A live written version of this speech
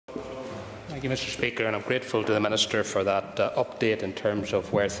Thank you, Mr. Speaker, and I'm grateful to the Minister for that update in terms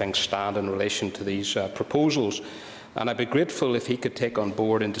of where things stand in relation to these proposals. And I'd be grateful if he could take on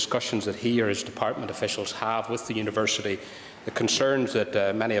board in discussions that he or his department officials have with the University the concerns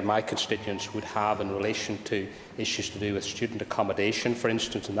that many of my constituents would have in relation to issues to do with student accommodation, for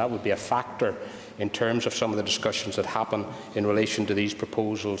instance, and that would be a factor in terms of some of the discussions that happen in relation to these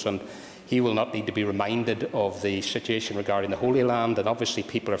proposals. And he will not need to be reminded of the situation regarding the Holy Land, and obviously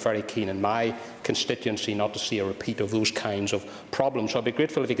people are very keen in my constituency not to see a repeat of those kinds of problems. So I'd be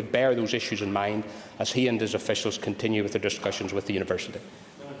grateful if he could bear those issues in mind as he and his officials continue with their discussions with the University.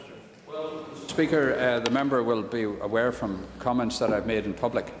 Speaker, the member will be aware from comments that I've made in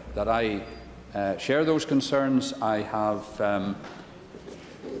public that I share those concerns. I have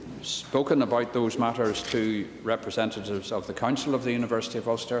spoken about those matters to representatives of the Council of the University of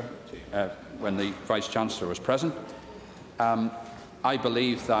Ulster when the Vice-Chancellor was present. I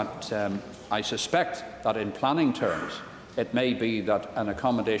believe that I suspect that in planning terms it may be that an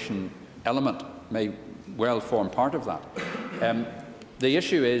accommodation element may well form part of that. The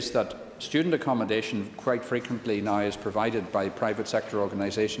issue is that student accommodation quite frequently now is provided by private sector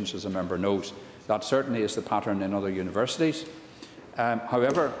organisations, as a member knows. That certainly is the pattern in other universities.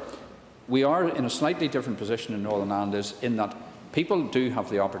 However, we are in a slightly different position in Northern Ireland in that people do have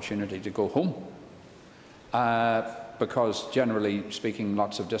the opportunity to go home because, generally speaking,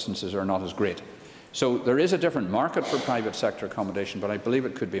 lots of distances are not as great. So there is a different market for private sector accommodation, but I believe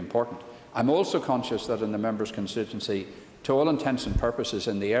it could be important. I'm also conscious that in the member's constituency, to all intents and purposes,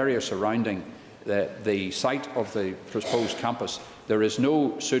 in the area surrounding the site of the proposed campus, there is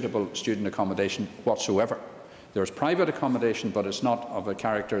no suitable student accommodation whatsoever. There is private accommodation, but it's not of a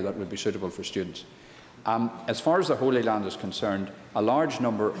character that would be suitable for students. As far as the Holy Land is concerned, a large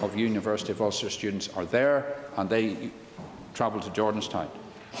number of University of Ulster students are there, and they travel to Jordanstown.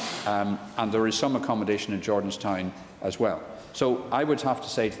 And there is some accommodation in Jordanstown as well. So I would have to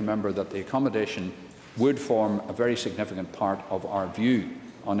say to the member that the accommodation would form a very significant part of our view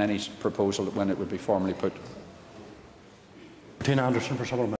on any proposal when it would be formally put. Tina Anderson for supplementary.